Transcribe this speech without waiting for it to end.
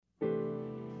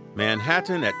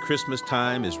Manhattan at Christmas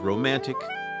time is romantic,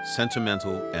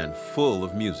 sentimental, and full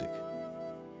of music.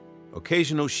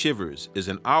 Occasional Shivers is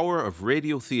an hour of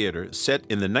radio theater set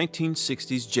in the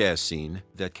 1960s jazz scene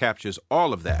that captures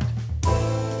all of that.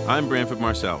 I'm Branford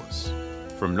Marsalis.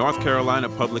 From North Carolina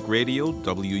Public Radio,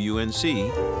 WUNC,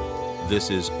 this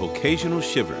is Occasional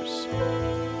Shivers.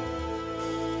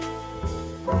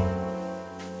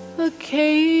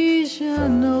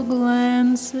 Occasional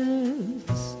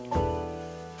glances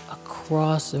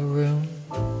across a room,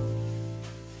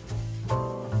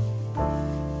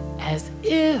 as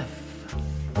if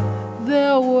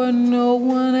there were no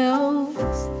one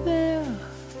else there.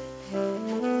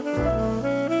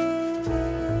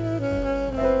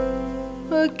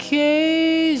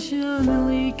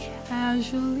 Occasionally,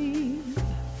 casually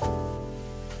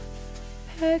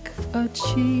peck a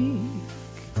cheek,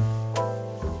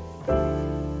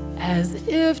 as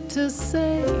if to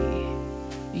say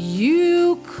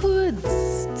you could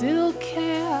still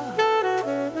care,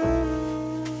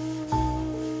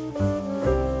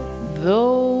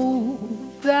 though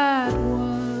that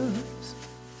was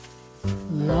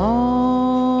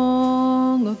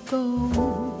long ago.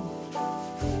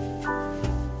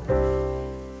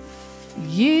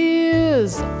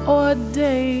 Years or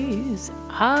days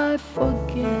I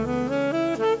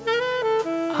forget,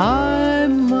 I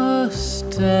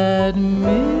must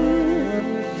admit,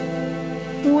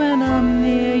 when I'm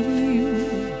near you,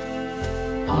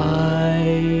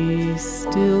 I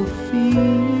still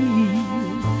feel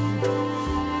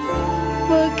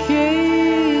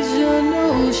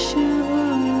occasional shivers.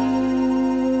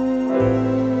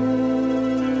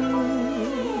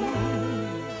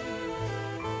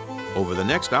 Over the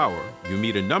next hour, you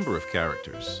meet a number of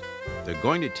characters. They're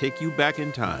going to take you back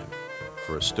in time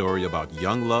for a story about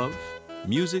young love,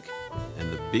 music,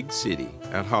 and the big city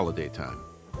at holiday time.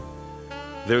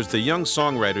 There's the young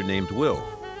songwriter named Will,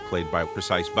 played by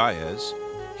Precise Baez.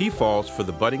 He falls for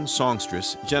the budding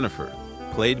songstress Jennifer,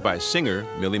 played by singer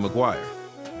Millie McGuire.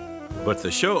 But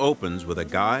the show opens with a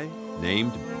guy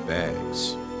named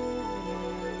Bags.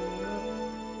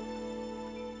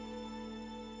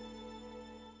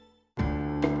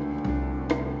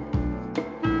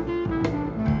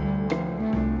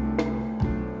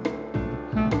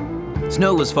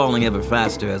 Snow was falling ever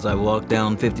faster as I walked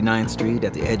down 59th Street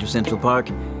at the edge of Central Park.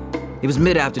 It was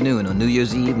mid-afternoon on New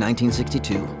Year's Eve,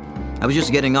 1962. I was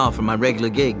just getting off from my regular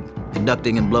gig,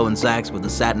 conducting and blowing sax with the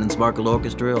Satin and Sparkle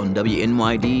Orchestra on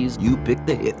WNYD's You Pick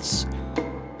the Hits.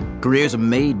 Careers are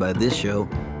made by this show,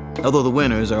 although the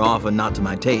winners are often not to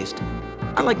my taste.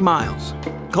 I like Miles,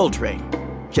 Coltrane,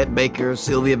 Chet Baker,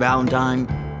 Sylvia Valentine,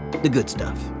 the good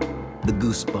stuff, the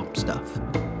goosebump stuff.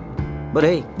 But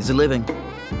hey, it's a living.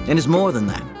 And it's more than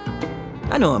that.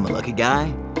 I know I'm a lucky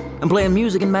guy. I'm playing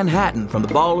music in Manhattan from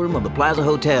the ballroom of the Plaza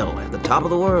Hotel at the top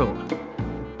of the world.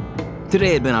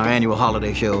 Today had been our annual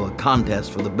holiday show, a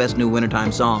contest for the best new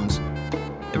wintertime songs.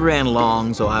 It ran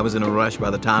long, so I was in a rush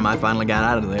by the time I finally got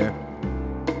out of there.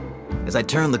 As I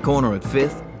turned the corner at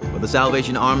 5th, where the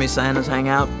Salvation Army Santas hang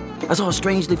out, I saw a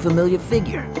strangely familiar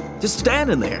figure, just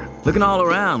standing there, looking all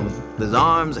around with his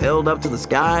arms held up to the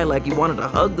sky like he wanted to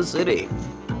hug the city.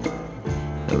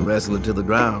 I wrestled to the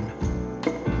ground.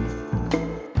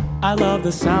 I love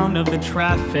the sound of the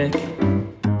traffic,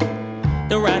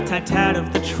 the rat-tat-tat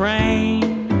of the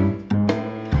train,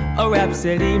 a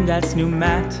rhapsody that's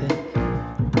pneumatic,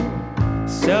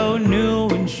 so new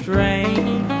and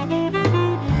strange.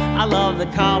 I love the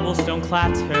cobblestone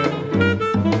clatter,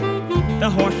 the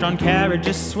horse-drawn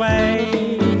carriages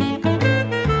sway,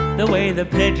 the way the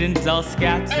pigeons all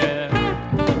scatter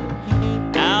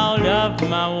out of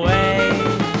my way.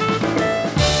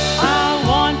 I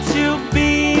want to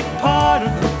be part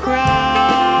of the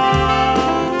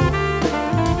crowd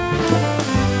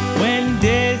when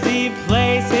Dizzy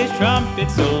plays his trumpet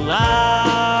so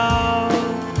loud.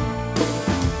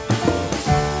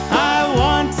 I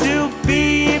want to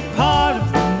be part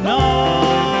of the noise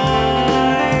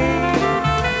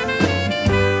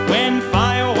when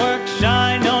fireworks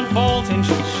shine on Fulton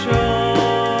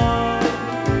Shore.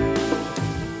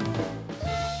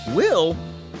 Will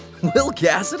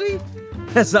Cassidy?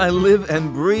 As I live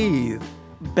and breathe.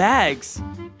 Bags,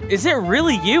 is it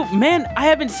really you? Man, I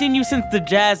haven't seen you since the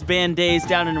jazz band days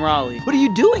down in Raleigh. What are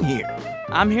you doing here?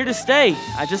 I'm here to stay.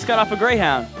 I just got off a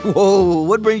Greyhound. Whoa,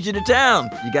 what brings you to town?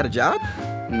 You got a job?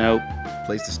 Nope.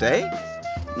 Place to stay?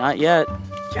 Not yet.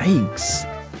 Yikes.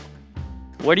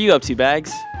 What are you up to,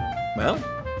 Bags? Well,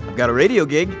 I've got a radio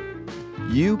gig.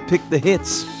 You Pick the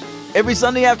Hits. Every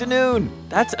Sunday afternoon.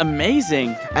 That's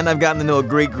amazing. And I've gotten to know a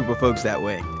great group of folks that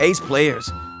way. Ace players.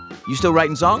 You still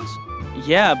writing songs?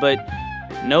 Yeah, but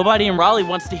Nobody in Raleigh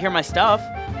wants to hear my stuff.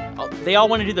 They all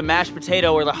want to do the mashed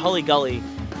potato or the Hully Gully.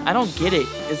 I don't get it.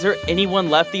 Is there anyone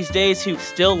left these days who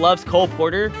still loves Cole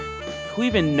Porter? Who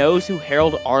even knows who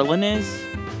Harold Arlen is?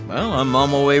 Well, I'm on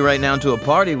my way right now to a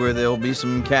party where there'll be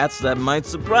some cats that might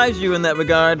surprise you in that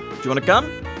regard. Do you want to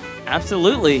come?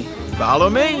 Absolutely. Follow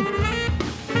me.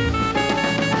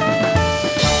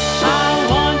 I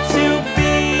want to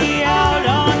be out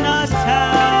on the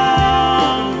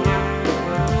town,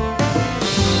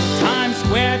 Times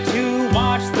Square to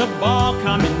watch the ball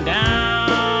coming down.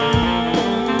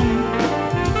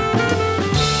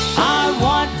 I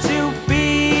want to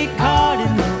be caught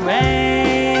in the rain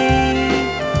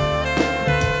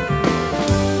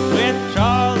with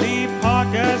Charlie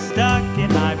Parker stuck in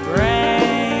my brain.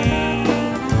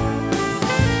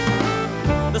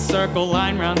 The circle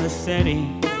line round the city,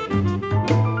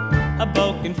 a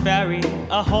boat and ferry,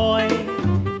 ahoy.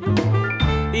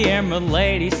 The Emerald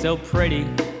Lady so pretty,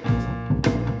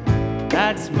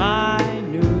 that's my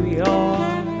New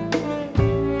York,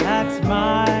 that's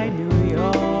my New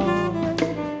York,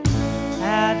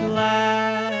 at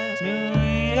last New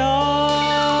York.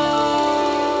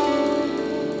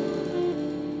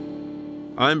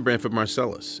 I'm Branford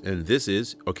Marcellus, and this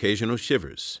is Occasional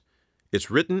Shivers. It's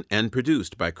written and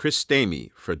produced by Chris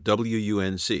Stamey for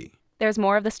WUNC. There's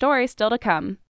more of the story still to come.